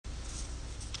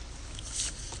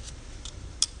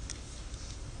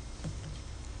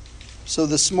So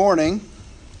this morning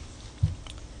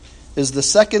is the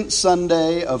second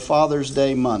Sunday of Father's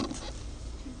Day month.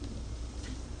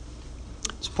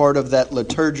 It's part of that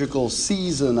liturgical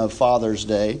season of Father's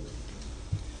Day,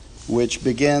 which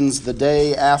begins the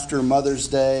day after Mother's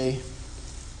Day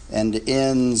and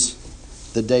ends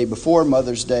the day before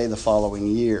Mother's Day the following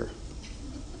year.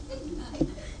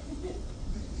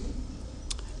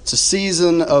 It's a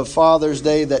season of Father's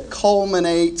Day that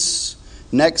culminates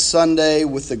next Sunday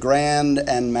with the grand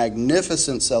and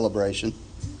magnificent celebration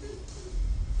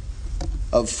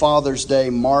of Father's Day,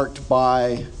 marked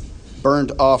by burnt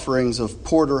offerings of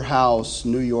porterhouse,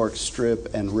 New York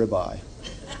strip, and ribeye.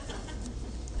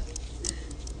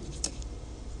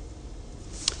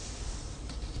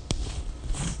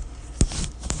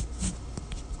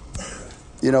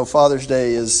 You know, Father's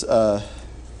Day is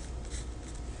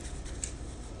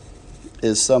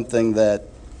something that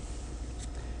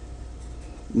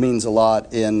means a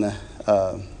lot in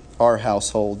our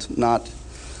household, not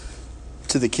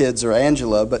to the kids or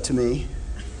Angela, but to me.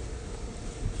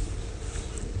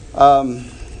 And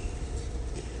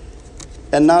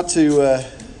not to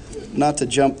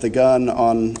jump the gun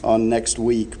on next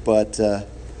week, but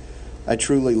I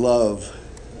truly love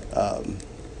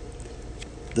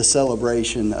the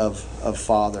celebration of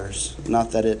fathers.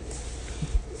 Not that it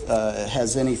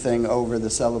has anything over the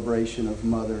celebration of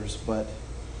mothers, but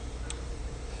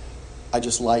I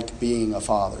just like being a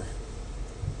father.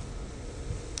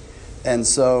 And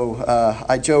so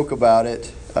I joke about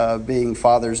it being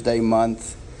Father's Day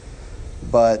month,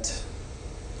 but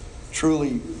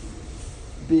truly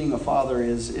being a father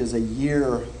is a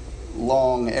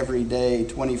year-long, every day,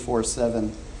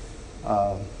 24/7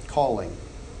 calling.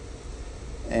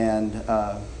 And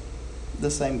the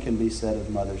same can be said of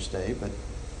Mother's Day, but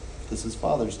this is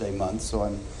Father's Day month, so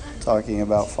I'm talking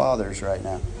about fathers right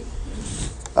now.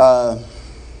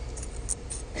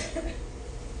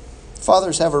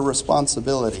 Fathers have a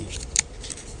responsibility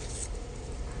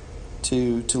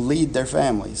to lead their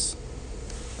families,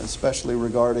 especially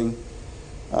regarding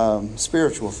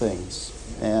spiritual things.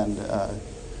 And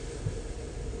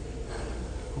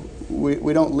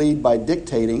we don't lead by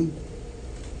dictating.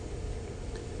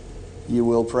 You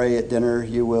will pray at dinner,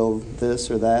 you will this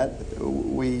or that.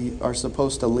 We are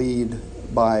supposed to lead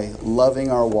by loving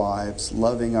our wives,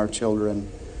 loving our children,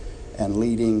 and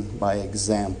leading by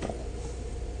example.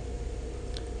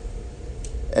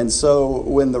 And so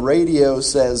when the radio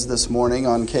says this morning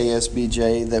on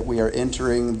KSBJ that we are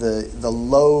entering the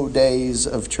low days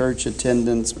of church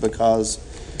attendance because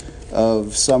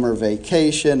of summer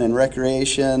vacation and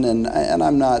recreation, and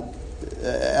I'm not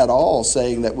at all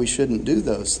saying that we shouldn't do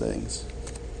those things.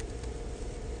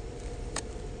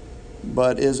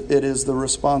 But it is the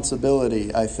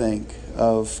responsibility, I think,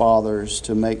 of fathers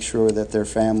to make sure that their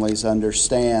families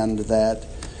understand that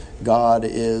God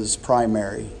is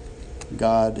primary.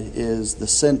 God is the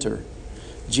center.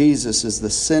 Jesus is the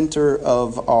center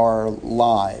of our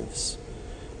lives.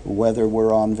 Whether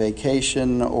we're on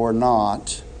vacation or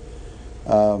not,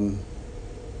 God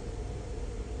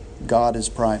is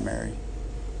primary.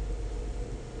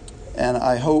 And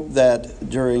I hope that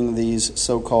during these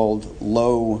so-called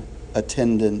low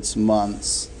attendance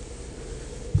months,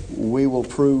 we will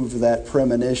prove that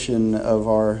premonition of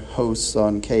our hosts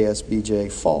on KSBJ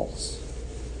false.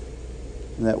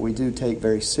 And that we do take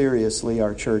very seriously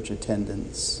our church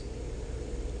attendance,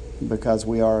 because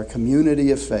we are a community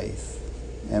of faith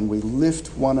and we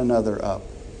lift one another up.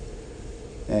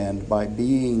 And by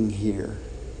being here,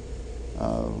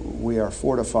 we are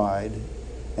fortified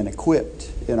and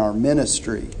equipped in our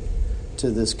ministry to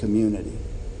this community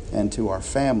and to our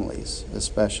families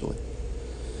especially.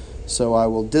 So I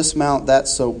will dismount that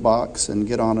soapbox and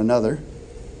get on another,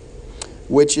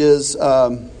 which is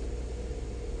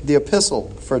the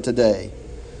epistle for today.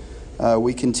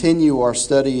 We continue our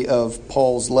study of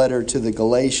Paul's letter to the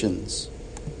Galatians.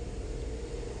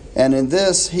 And in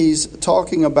this, he's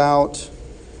talking about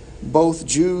both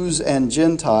Jews and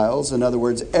Gentiles, in other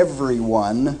words,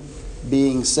 everyone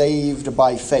being saved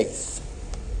by faith.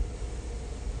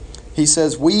 He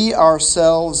says, we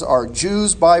ourselves are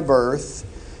Jews by birth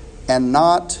and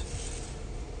not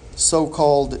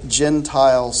so-called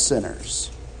Gentile sinners.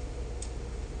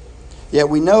 Yet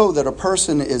we know that a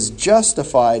person is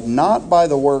justified not by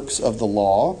the works of the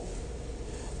law,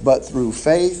 but through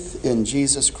faith in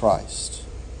Jesus Christ.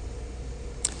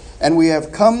 And we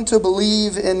have come to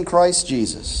believe in Christ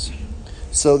Jesus,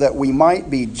 so that we might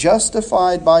be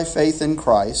justified by faith in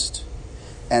Christ,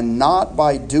 and not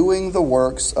by doing the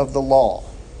works of the law,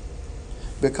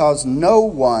 because no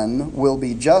one will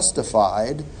be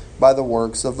justified by the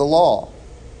works of the law.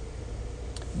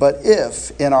 But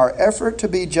if, in our effort to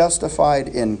be justified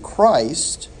in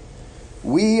Christ,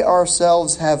 we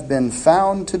ourselves have been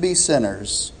found to be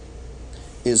sinners,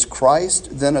 is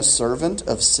Christ then a servant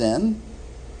of sin?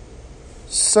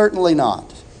 Certainly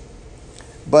not.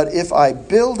 But if I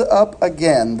build up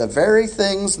again the very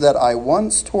things that I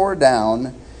once tore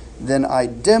down, then I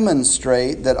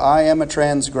demonstrate that I am a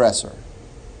transgressor.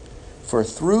 For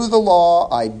through the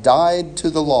law I died to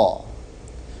the law,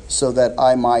 so that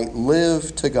I might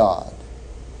live to God.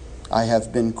 I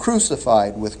have been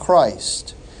crucified with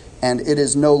Christ, and it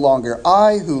is no longer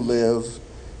I who live,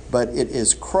 but it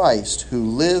is Christ who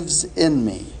lives in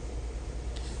me.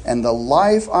 And the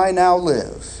life I now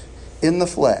live in the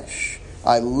flesh,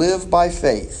 I live by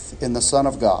faith in the Son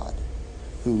of God,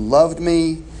 who loved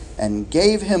me and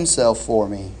gave himself for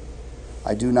me.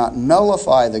 I do not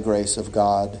nullify the grace of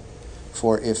God,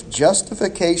 for if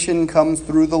justification comes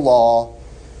through the law,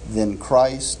 then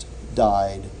Christ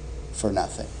died for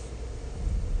nothing.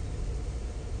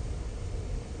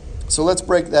 So let's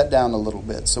break that down a little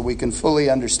bit so we can fully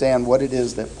understand what it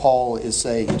is that Paul is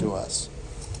saying to us.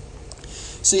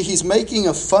 See, he's making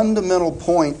a fundamental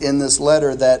point in this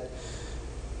letter that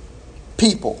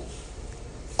people,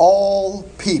 all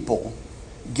people,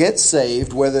 get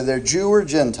saved, whether they're Jew or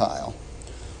Gentile.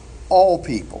 All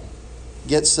people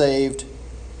get saved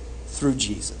through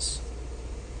Jesus.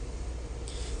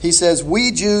 He says,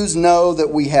 we Jews know that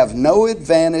we have no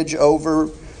advantage over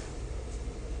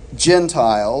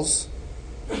Gentiles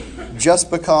just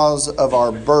because of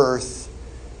our birth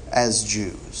as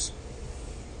Jews.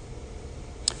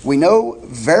 We know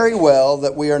very well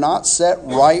that we are not set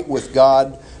right with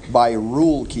God by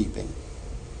rule keeping,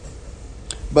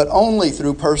 but only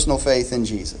through personal faith in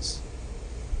Jesus.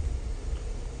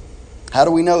 How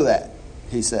do we know that?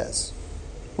 He says.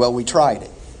 Well, we tried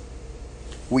it.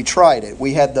 We tried it.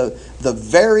 We had the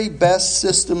very best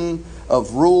system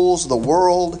of rules the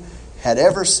world had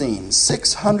ever seen.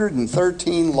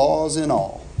 613 laws in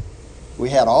all. We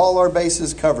had all our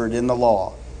bases covered in the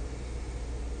law.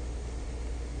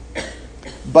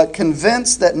 But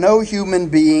convinced that no human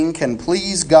being can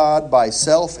please God by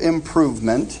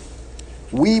self-improvement,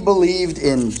 we believed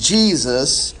in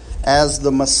Jesus as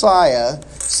the Messiah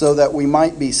so that we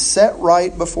might be set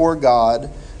right before God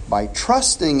by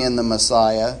trusting in the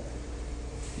Messiah,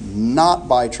 not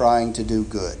by trying to do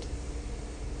good.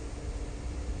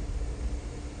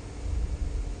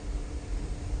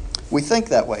 We think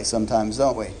that way sometimes,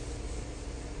 don't we?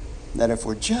 That if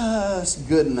we're just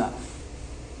good enough,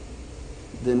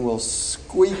 then we'll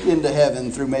squeak into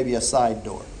heaven through maybe a side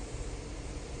door.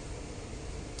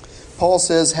 Paul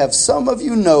says, have some of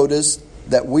you noticed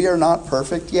that we are not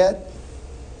perfect yet?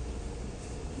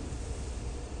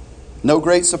 No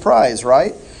great surprise,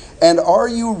 right? And are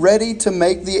you ready to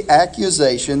make the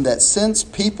accusation that since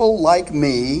people like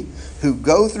me who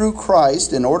go through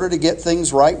Christ in order to get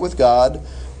things right with God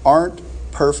aren't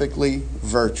perfectly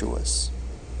virtuous?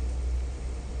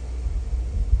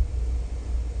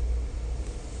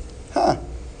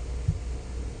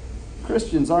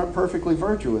 Christians aren't perfectly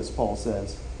virtuous, Paul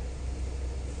says.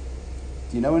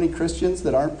 Do you know any Christians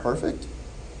that aren't perfect?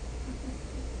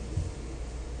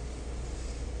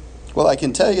 Well, I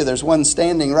can tell you there's one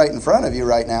standing right in front of you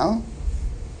right now.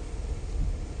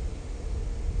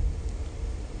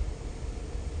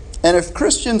 And if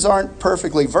Christians aren't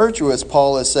perfectly virtuous,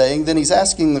 Paul is saying, then he's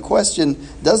asking the question,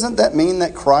 doesn't that mean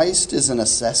that Christ is an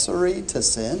accessory to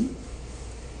sin?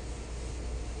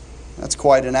 That's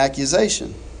quite an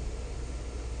accusation.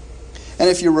 And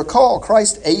if you recall,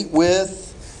 Christ ate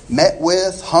with, met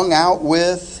with, hung out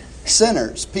with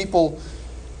sinners, people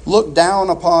looked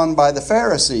down upon by the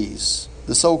Pharisees,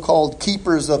 the so-called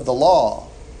keepers of the law.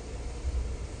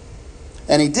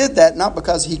 And he did that not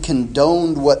because he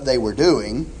condoned what they were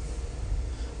doing,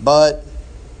 but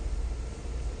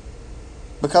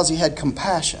because he had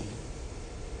compassion.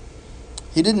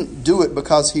 He didn't do it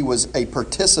because he was a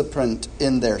participant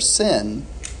in their sin,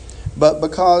 but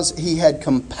because he had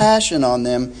compassion on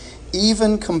them,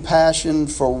 even compassion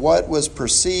for what was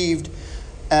perceived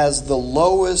as the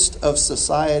lowest of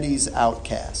society's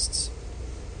outcasts.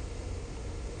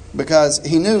 Because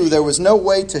he knew there was no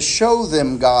way to show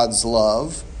them God's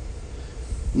love,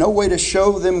 no way to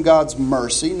show them God's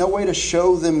mercy, no way to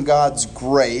show them God's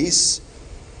grace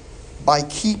by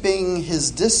keeping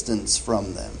his distance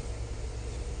from them.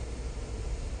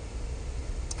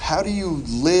 How do you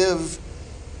live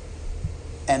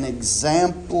an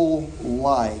example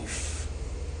life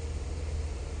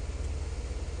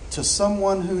to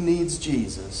someone who needs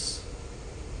Jesus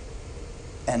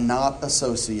and not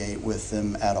associate with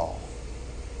them at all?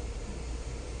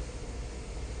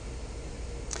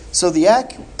 So the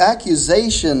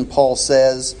accusation, Paul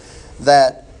says,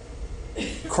 that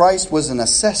Christ was an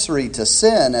accessory to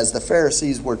sin, as the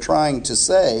Pharisees were trying to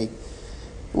say,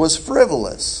 was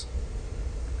frivolous.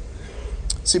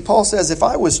 See, Paul says, if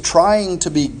I was trying to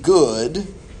be good,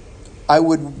 I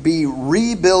would be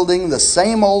rebuilding the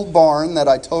same old barn that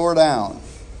I tore down.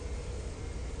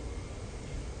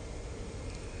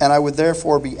 And I would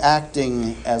therefore be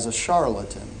acting as a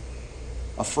charlatan,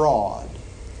 a fraud.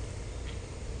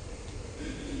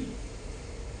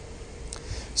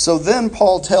 So then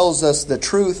Paul tells us the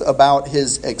truth about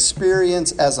his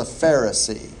experience as a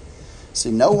Pharisee. See,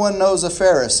 no one knows a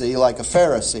Pharisee like a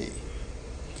Pharisee.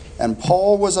 And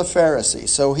Paul was a Pharisee,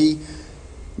 so he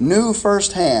knew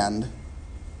firsthand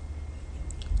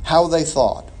how they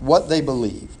thought, what they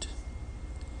believed.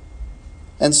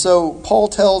 And so Paul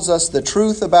tells us the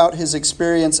truth about his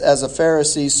experience as a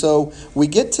Pharisee, so we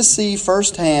get to see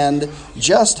firsthand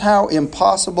just how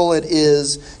impossible it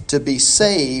is to be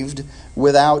saved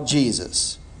without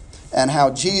Jesus, and how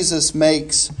Jesus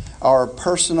makes our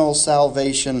personal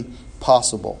salvation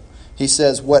possible. He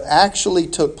says, what actually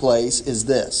took place is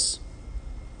this.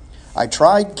 I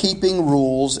tried keeping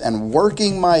rules and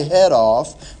working my head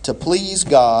off to please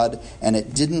God, and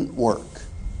it didn't work.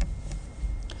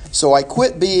 So I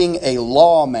quit being a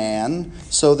lawman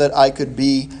so that I could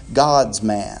be God's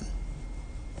man.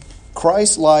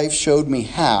 Christ's life showed me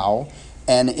how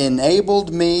and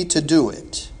enabled me to do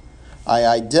it. I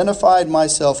identified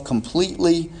myself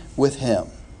completely with Him.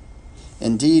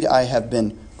 Indeed, I have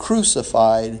been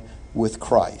crucified with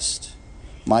Christ.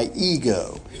 My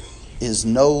ego is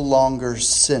no longer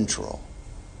central.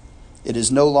 It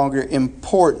is no longer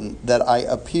important that I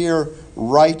appear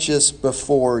righteous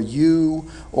before you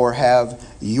or have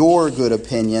your good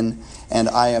opinion, and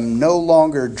I am no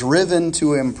longer driven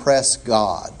to impress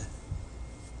God.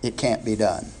 It can't be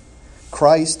done.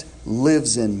 Christ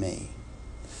lives in me.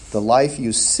 The life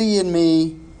you see in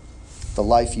me, the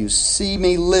life you see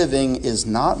me living is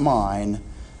not mine,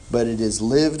 but it is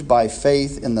lived by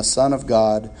faith in the Son of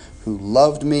God who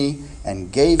loved me and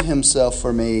gave himself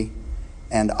for me,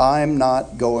 and I'm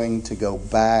not going to go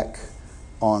back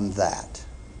on that.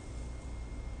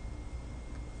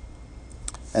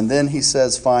 And then he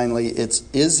says finally,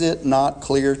 is it not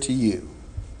clear to you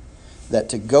that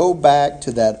to go back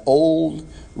to that old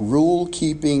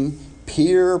rule-keeping,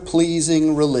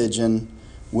 peer-pleasing religion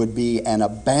would be an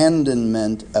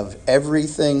abandonment of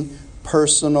everything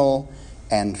personal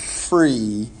and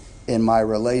free in my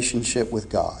relationship with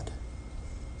God?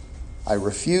 I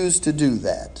refuse to do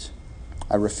that.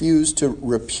 I refuse to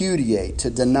repudiate, to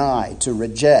deny, to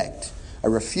reject. I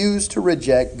refuse to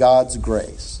reject God's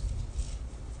grace.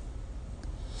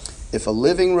 If a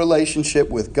living relationship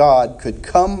with God could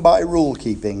come by rule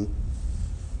keeping,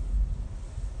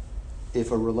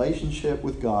 if a relationship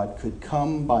with God could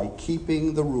come by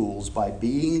keeping the rules, by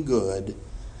being good,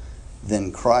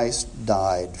 then Christ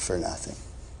died for nothing.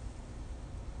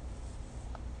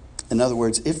 In other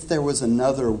words, if there was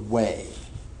another way,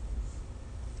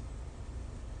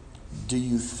 do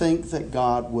you think that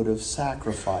God would have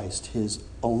sacrificed his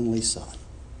only Son?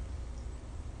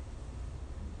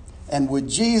 And would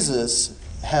Jesus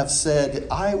have said,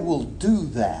 I will do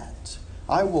that.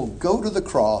 I will go to the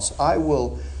cross. I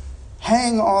will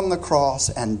hang on the cross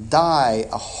and die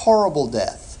a horrible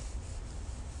death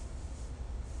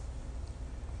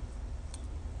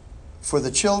for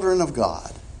the children of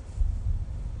God?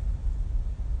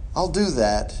 I'll do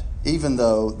that, even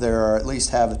though there are at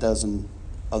least half a dozen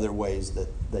other ways that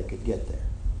they could get there.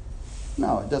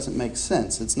 No, it doesn't make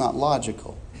sense. It's not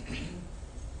logical.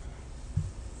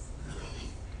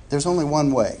 There's only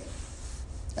one way,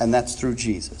 and that's through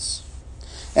Jesus.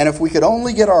 And if we could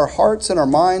only get our hearts and our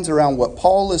minds around what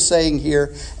Paul is saying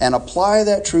here and apply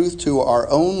that truth to our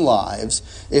own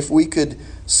lives, if we could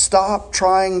stop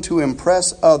trying to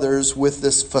impress others with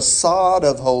this facade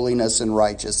of holiness and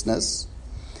righteousness,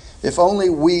 if only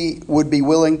we would be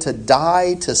willing to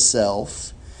die to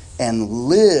self and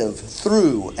live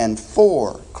through and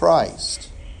for Christ.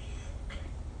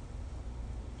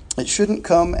 It shouldn't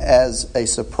come as a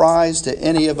surprise to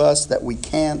any of us that we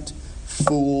can't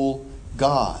fool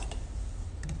God.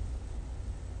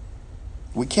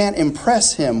 We can't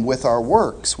impress him with our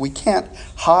works. We can't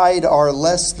hide our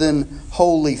less than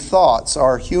holy thoughts,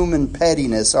 our human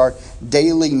pettiness, our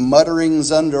daily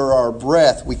mutterings under our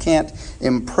breath. We can't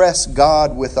impress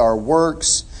God with our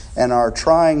works and our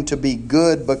trying to be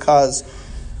good, because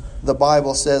the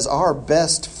Bible says our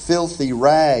best filthy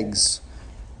rags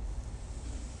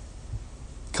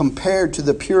compared to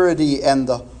the purity and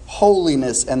the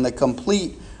holiness and the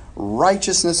complete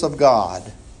righteousness of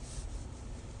God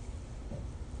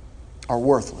are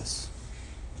worthless.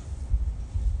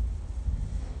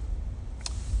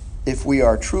 If we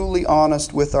are truly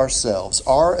honest with ourselves,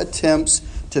 our attempts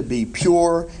to be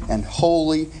pure and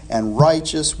holy and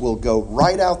righteous will go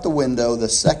right out the window the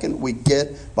second we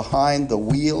get behind the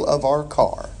wheel of our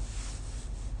car.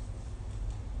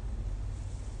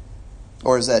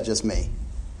 Or is that just me?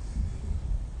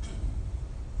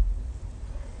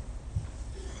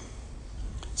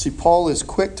 See, Paul is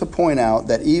quick to point out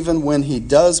that even when he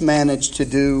does manage to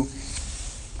do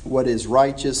what is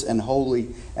righteous and holy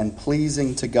and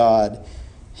pleasing to God,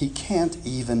 he can't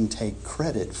even take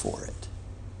credit for it.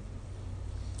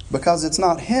 Because it's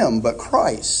not him, but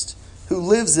Christ, who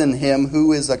lives in him,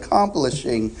 who is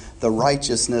accomplishing the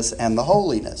righteousness and the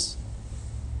holiness.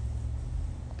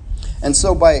 And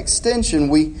so by extension,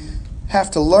 we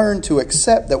have to learn to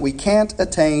accept that we can't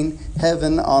attain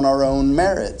heaven on our own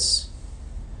merits.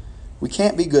 We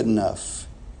can't be good enough.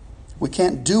 We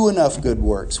can't do enough good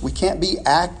works. We can't be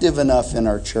active enough in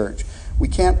our church. We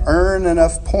can't earn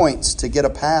enough points to get a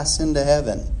pass into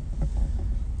heaven.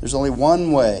 There's only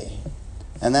one way,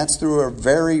 and that's through a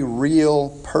very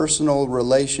real personal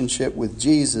relationship with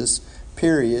Jesus,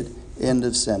 period, end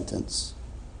of sentence.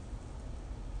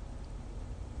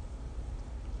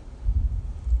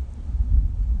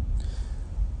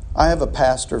 I have a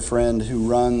pastor friend who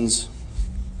runs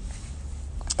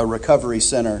a recovery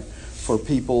center for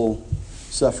people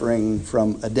suffering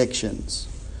from addictions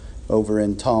over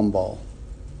in Tomball.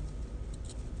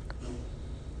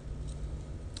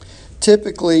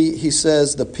 Typically, he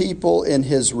says the people in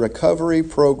his recovery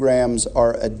programs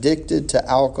are addicted to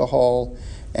alcohol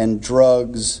and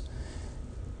drugs,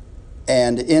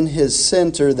 and in his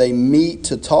center they meet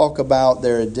to talk about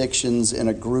their addictions in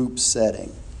a group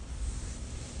setting.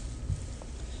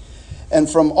 And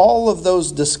from all of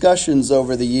those discussions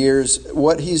over the years,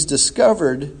 what he's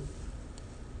discovered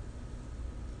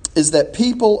is that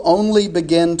people only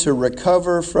begin to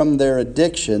recover from their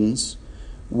addictions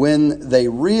when they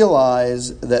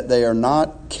realize that they are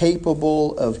not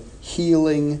capable of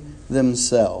healing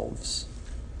themselves.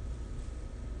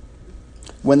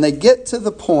 When they get to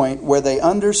the point where they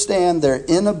understand their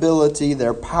inability,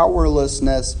 their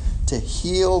powerlessness to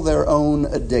heal their own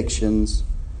addictions,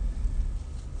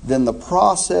 then the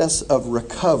process of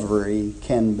recovery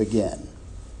can begin.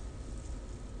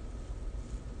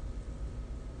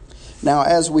 Now,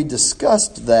 as we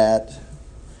discussed that,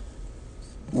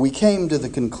 we came to the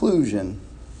conclusion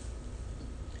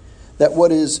that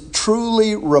what is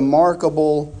truly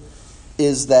remarkable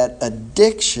is that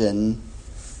addiction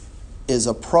is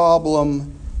a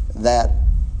problem that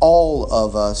all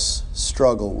of us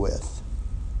struggle with.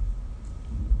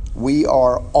 We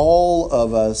are all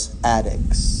of us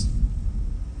addicts.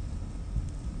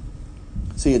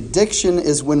 See, addiction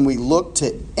is when we look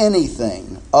to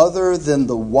anything other than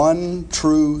the one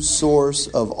true source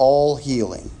of all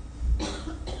healing.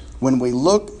 When we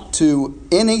look to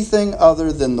anything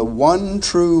other than the one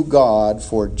true God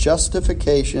for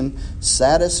justification,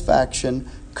 satisfaction,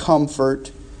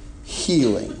 comfort,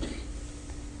 healing,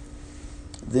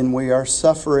 then we are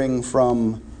suffering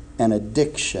from an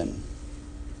addiction.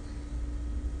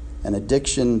 An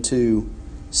addiction to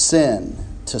sin,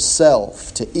 to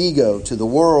self, to ego, to the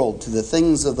world, to the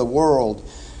things of the world.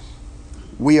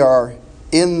 We are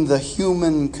in the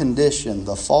human condition,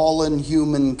 the fallen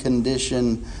human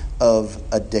condition of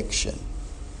addiction.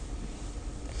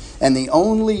 And the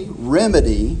only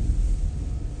remedy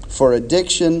for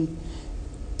addiction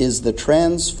is the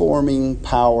transforming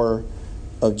power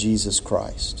of Jesus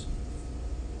Christ.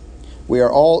 We are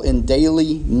all in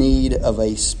daily need of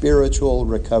a spiritual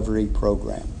recovery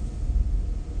program.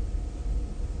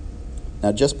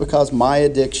 Now, just because my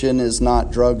addiction is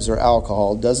not drugs or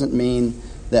alcohol doesn't mean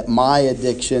that my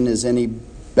addiction is any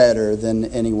better than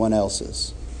anyone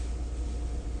else's.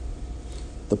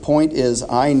 The point is,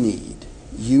 I need,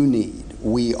 you need,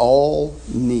 we all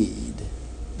need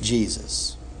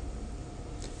Jesus.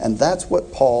 And that's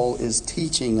what Paul is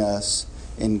teaching us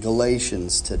in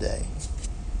Galatians today.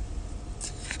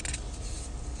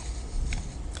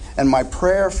 And my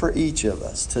prayer for each of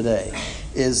us today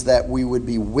is that we would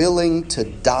be willing to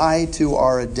die to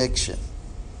our addiction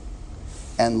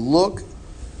and look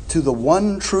to the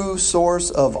one true source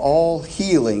of all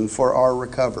healing for our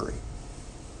recovery.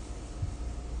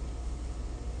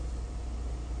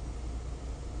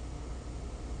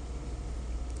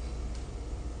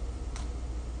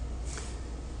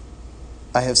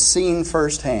 I have seen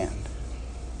firsthand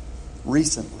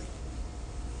recently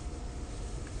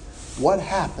what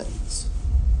happens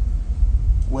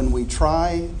when we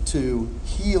try to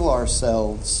heal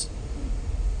ourselves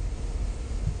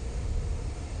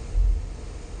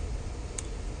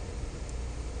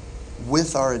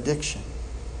with our addiction.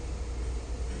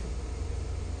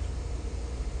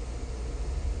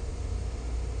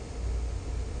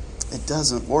 It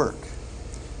doesn't work.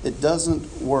 It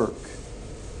doesn't work.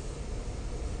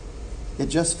 It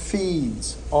just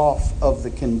feeds off of the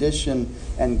condition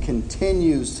and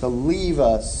continues to leave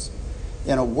us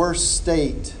in a worse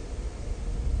state.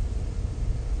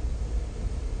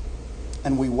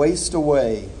 And we waste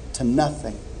away to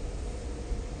nothing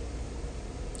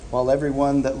while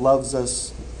everyone that loves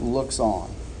us looks on.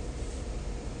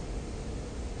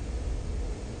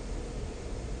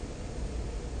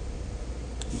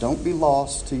 Don't be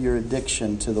lost to your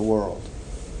addiction to the world.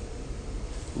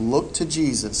 Look to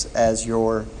Jesus as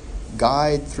your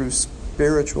guide through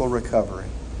spiritual recovery.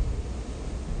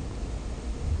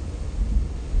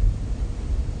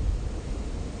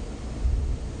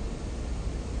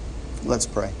 Let's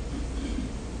pray.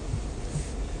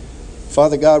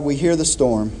 Father God, we hear the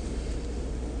storm.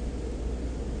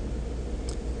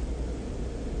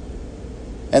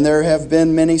 And there have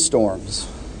been many storms.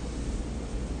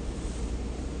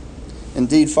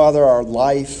 Indeed, Father, our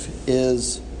life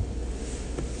is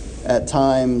at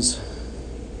times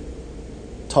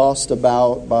tossed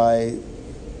about by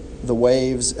the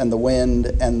waves and the wind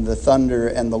and the thunder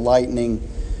and the lightning,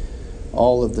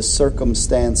 all of the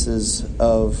circumstances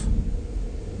of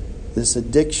this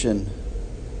addiction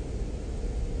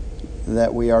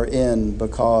that we are in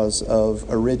because of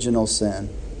original sin.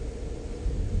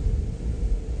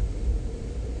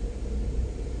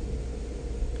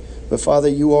 But Father,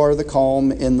 you are the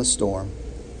calm in the storm.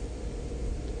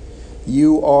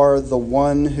 You are the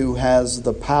one who has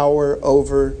the power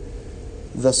over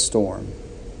the storm.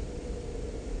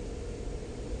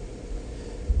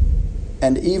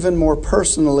 And even more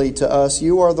personally to us,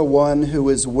 you are the one who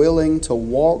is willing to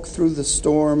walk through the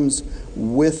storms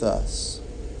with us.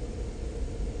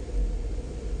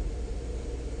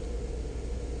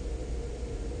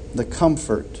 The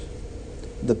comfort,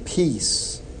 the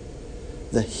peace,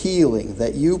 the healing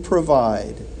that you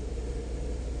provide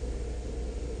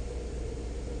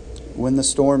when the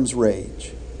storms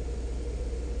rage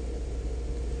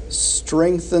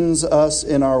strengthens us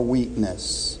in our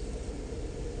weakness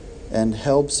and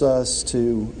helps us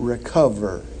to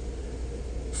recover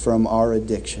from our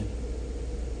addiction.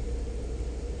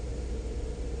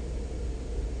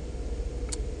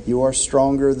 You are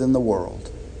stronger than the world.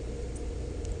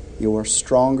 You are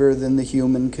stronger than the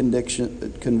human condition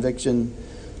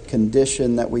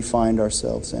that we find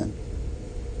ourselves in.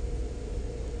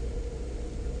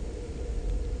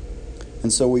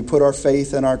 And so we put our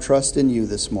faith and our trust in you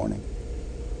this morning.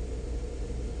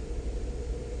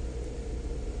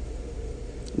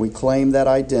 We claim that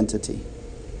identity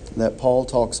that Paul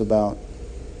talks about,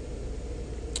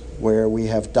 where we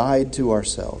have died to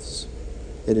ourselves.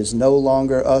 It is no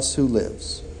longer us who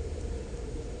lives,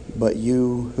 but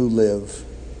you who live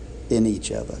in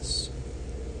each of us.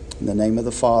 In the name of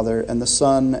the Father, and the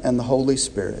Son, and the Holy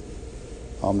Spirit.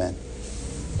 Amen.